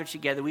gather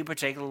together, we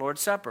partake of the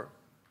Lord's Supper.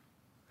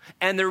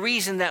 And the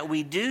reason that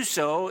we do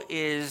so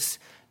is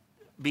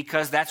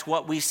because that's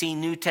what we see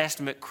New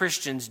Testament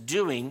Christians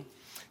doing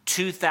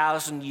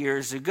 2,000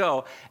 years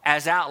ago,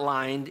 as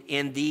outlined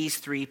in these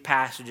 3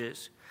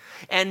 passages.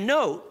 And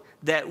note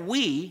that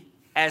we,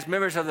 as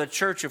members of the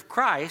Church of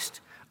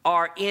Christ,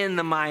 are in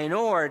the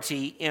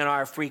minority in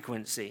our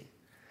frequency.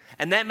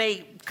 And that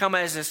may come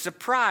as a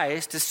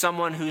surprise to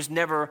someone who's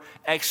never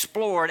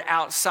explored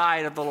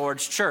outside of the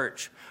Lord's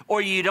church, or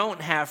you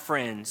don't have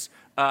friends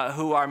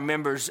who are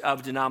members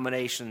of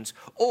denominations,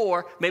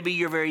 or maybe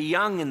you're very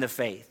young in the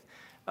faith,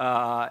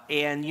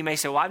 and you may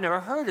say, well, I've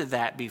never heard of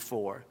that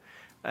before.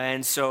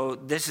 And so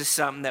this is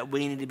something that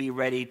we need to be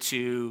ready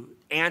to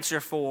answer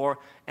for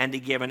and to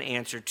give an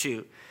answer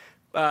to.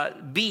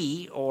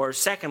 B, or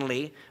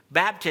secondly,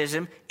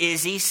 baptism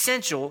is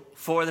essential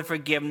for the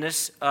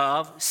forgiveness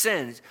of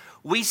sins.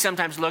 We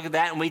sometimes look at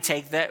that and we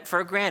take that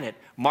for granted.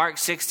 Mark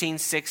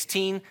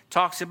 16:16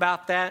 talks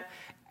about that.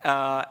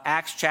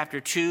 Acts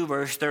chapter 2,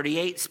 verse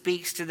 38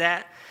 speaks to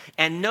that.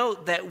 And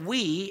note that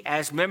we,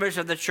 as members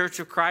of the Church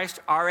of Christ,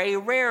 are a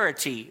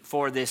rarity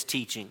for this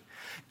teaching.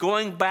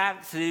 Going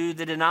back to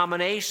the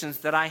denominations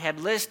that I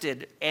had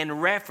listed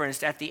and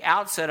referenced at the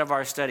outset of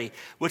our study,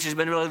 which has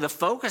been really the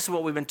focus of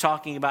what we've been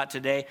talking about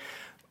today,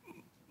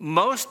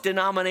 most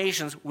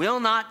denominations will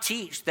not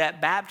teach that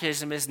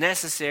baptism is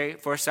necessary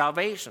for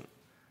salvation.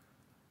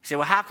 You say,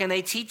 well, how can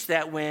they teach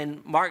that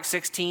when Mark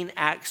 16,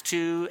 Acts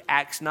 2,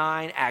 Acts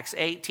 9, Acts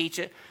 8 teach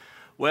it?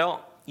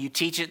 Well, you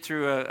teach it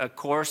through a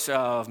course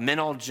of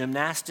mental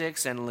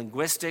gymnastics and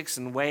linguistics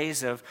and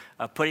ways of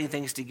putting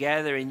things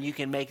together, and you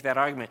can make that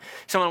argument.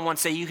 Someone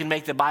once said you can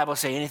make the Bible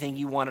say anything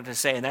you want it to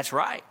say, and that's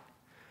right.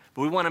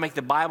 But we want to make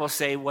the Bible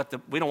say we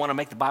don't want to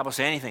make the Bible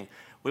say anything.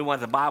 We want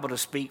the Bible to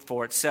speak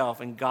for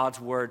itself and God's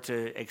word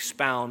to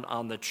expound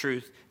on the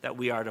truth that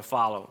we are to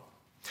follow.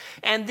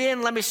 And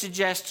then let me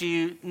suggest to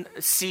you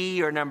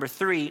C, or number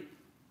 3,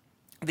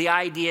 the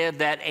idea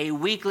that a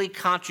weekly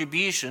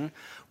contribution,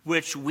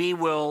 which we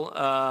will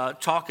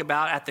talk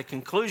about at the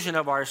conclusion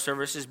of our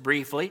services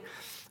briefly,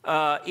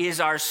 is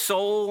our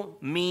sole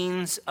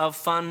means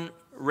of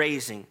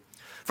fundraising.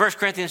 1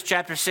 Corinthians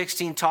chapter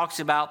 16 talks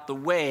about the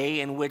way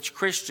in which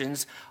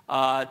Christians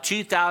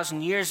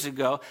 2,000 years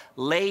ago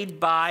laid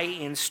by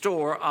in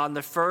store on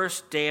the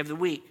first day of the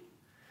week.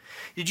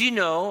 Did you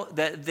know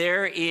that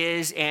there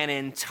is an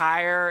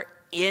entire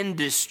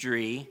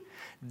industry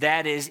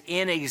that is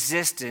in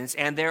existence,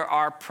 and there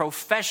are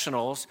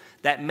professionals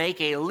that make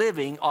a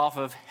living off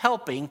of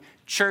helping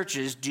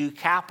churches do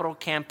capital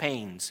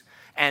campaigns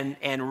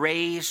and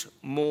raise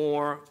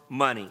more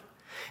money?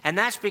 And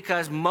that's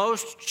because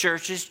most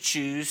churches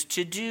choose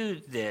to do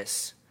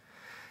this.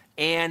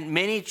 And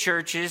many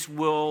churches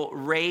will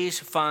raise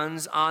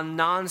funds on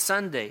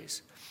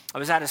non-Sundays. I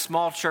was at a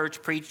small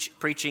church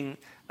preaching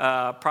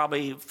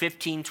probably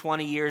 15,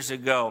 20 years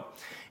ago.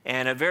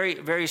 And a very,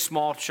 very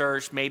small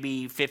church,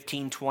 maybe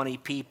 15, 20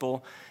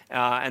 people.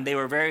 And they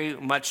were very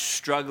much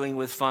struggling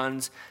with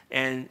funds.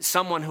 And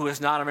someone who is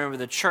not a member of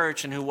the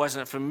church and who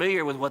wasn't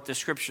familiar with what the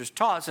scriptures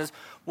taught says,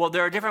 well,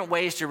 there are different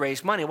ways to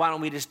raise money. Why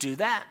don't we just do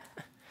that?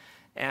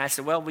 And I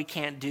said, well, we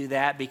can't do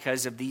that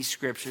because of these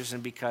scriptures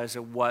and because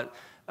of what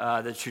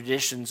the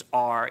traditions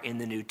are in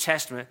the New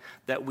Testament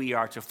that we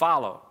are to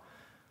follow.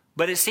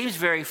 But it seems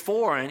very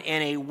foreign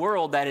in a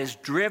world that is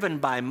driven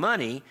by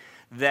money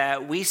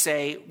that we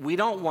say, we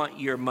don't want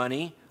your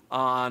money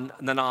on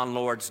the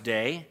non-Lord's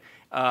Day.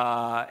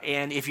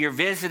 And if you're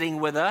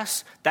visiting with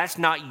us, that's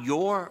not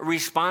your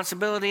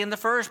responsibility in the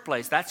first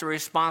place. That's the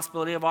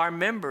responsibility of our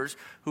members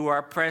who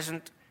are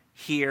present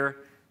here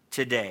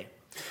today.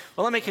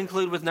 Well, let me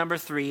conclude with number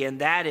 3,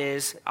 and that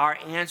is our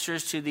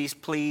answers to these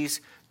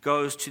pleas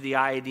goes to the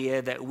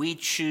idea that we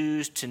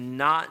choose to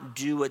not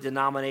do what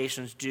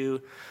denominations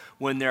do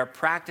when their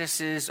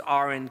practices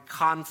are in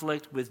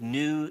conflict with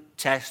New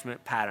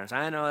Testament patterns.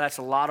 I know that's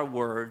a lot of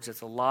words.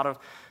 It's a lot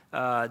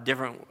of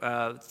different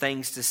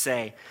things to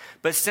say.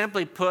 But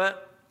simply put,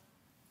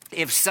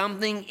 if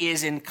something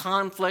is in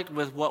conflict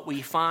with what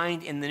we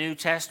find in the New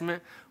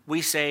Testament,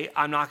 we say,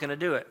 I'm not going to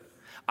do it.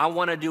 I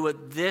want to do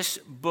what this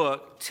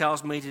book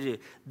tells me to do.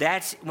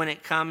 That's when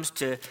it comes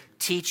to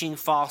teaching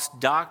false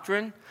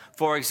doctrine.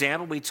 For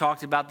example, we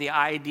talked about the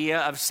idea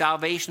of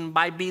salvation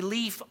by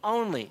belief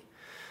only.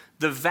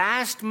 The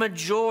vast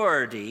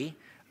majority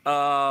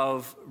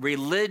of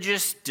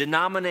religious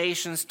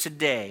denominations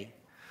today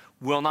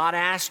will not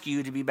ask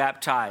you to be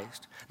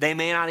baptized. They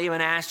may not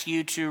even ask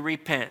you to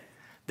repent.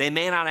 They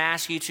may not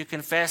ask you to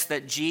confess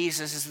that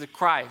Jesus is the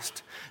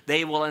Christ.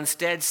 They will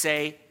instead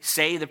say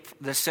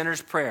the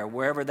sinner's prayer,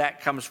 wherever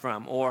that comes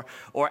from, or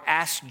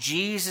ask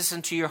Jesus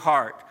into your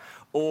heart,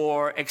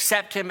 or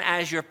accept him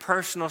as your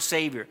personal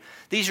Savior.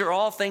 These are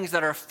all things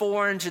that are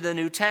foreign to the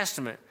New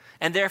Testament,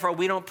 and therefore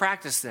we don't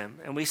practice them.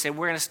 And we say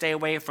we're going to stay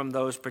away from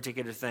those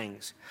particular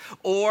things.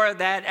 Or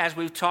that, as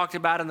we've talked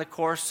about in the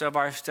course of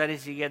our study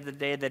together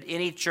today, that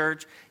any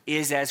church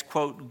is as,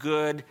 quote,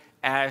 good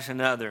as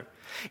another.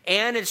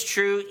 And it's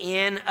true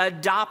in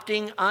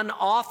adopting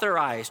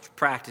unauthorized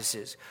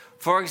practices.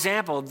 For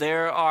example,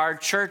 there are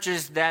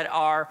churches that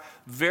are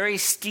very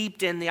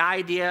steeped in the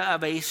idea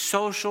of a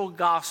social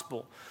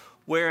gospel,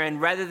 wherein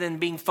rather than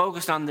being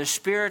focused on the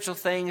spiritual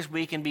things,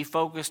 we can be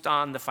focused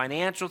on the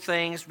financial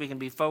things. We can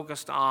be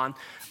focused on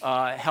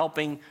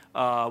helping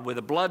with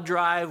a blood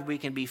drive. We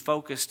can be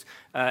focused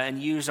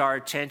and use our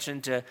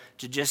attention to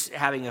just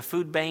having a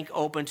food bank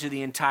open to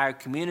the entire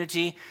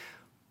community.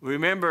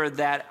 Remember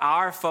that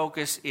our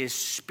focus is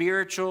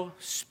spiritual,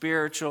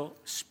 spiritual,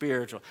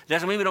 spiritual. It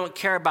doesn't mean we don't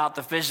care about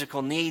the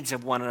physical needs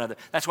of one another.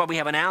 That's why we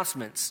have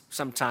announcements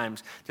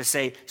sometimes to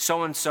say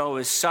so-and-so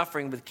is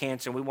suffering with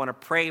cancer. We want to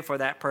pray for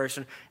that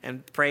person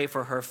and pray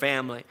for her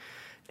family.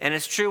 And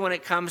it's true when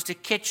it comes to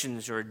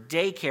kitchens or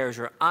daycares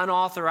or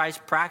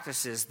unauthorized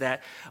practices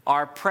that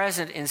are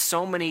present in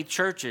so many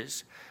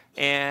churches.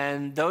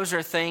 And those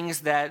are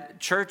things that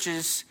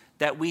churches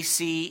that we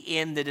see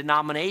in the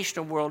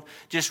denominational world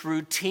just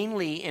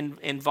routinely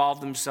involve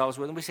themselves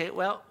with. And we say,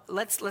 well,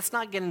 let's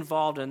not get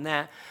involved in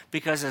that,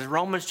 because as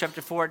Romans chapter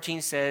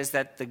 14 says,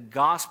 that the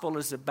gospel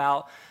is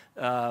about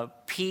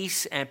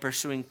peace and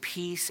pursuing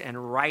peace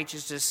and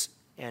righteousness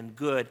and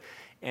good,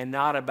 and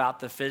not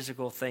about the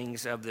physical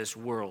things of this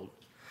world.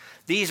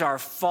 These are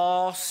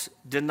false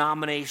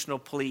denominational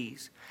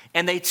pleas.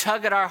 And they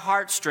tug at our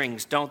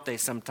heartstrings, don't they,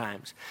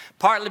 sometimes?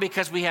 Partly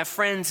because we have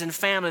friends and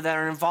family that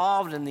are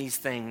involved in these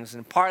things,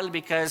 and partly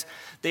because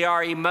they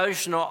are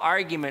emotional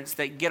arguments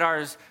that get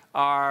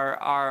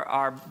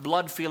our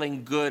blood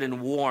feeling good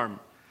and warm.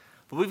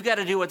 But we've got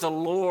to do what the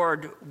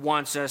Lord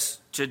wants us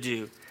to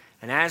do.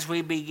 And as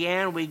we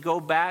began, we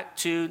go back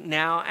to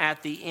now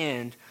at the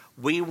end.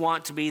 We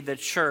want to be the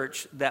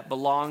church that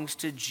belongs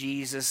to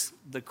Jesus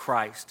the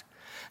Christ.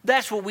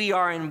 That's what we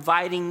are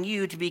inviting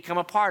you to become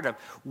a part of.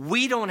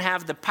 We don't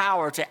have the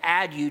power to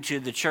add you to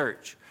the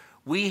church.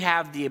 We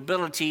have the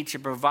ability to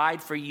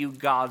provide for you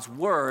God's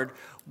word,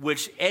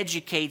 which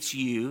educates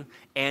you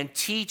and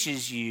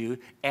teaches you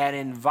and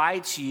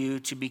invites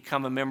you to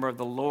become a member of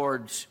the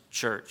Lord's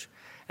church.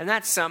 And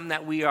that's something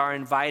that we are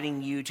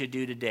inviting you to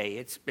do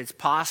today. It's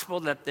possible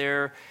that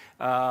there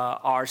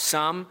are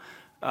some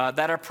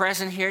that are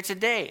present here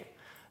today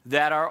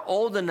that are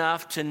old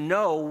enough to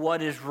know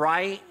what is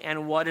right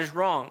and what is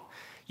wrong.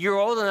 You're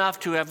old enough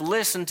to have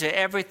listened to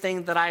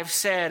everything that I've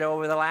said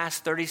over the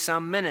last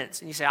 30-some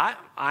minutes. And you say,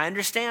 I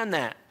understand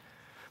that,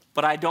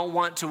 but I don't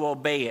want to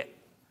obey it.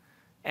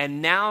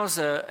 And now's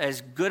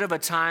as good of a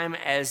time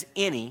as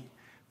any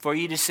for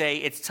you to say,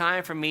 it's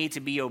time for me to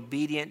be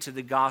obedient to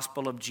the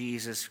gospel of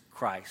Jesus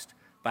Christ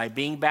by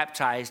being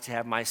baptized to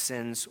have my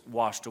sins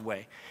washed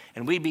away.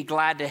 And we'd be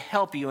glad to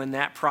help you in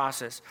that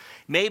process.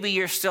 Maybe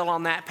you're still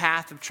on that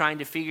path of trying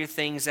to figure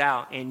things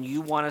out and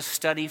you want to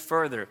study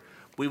further.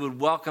 We would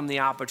welcome the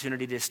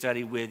opportunity to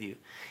study with you.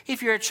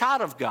 If you're a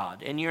child of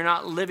God and you're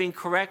not living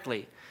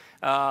correctly,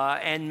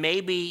 and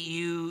maybe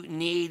you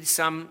need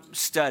some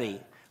study,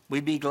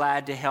 we'd be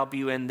glad to help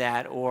you in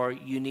that, or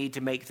you need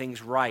to make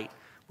things right.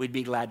 We'd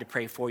be glad to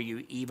pray for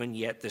you even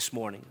yet this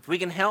morning. If we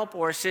can help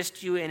or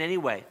assist you in any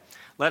way,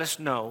 let us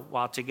know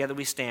while together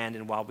we stand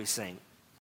and while we sing.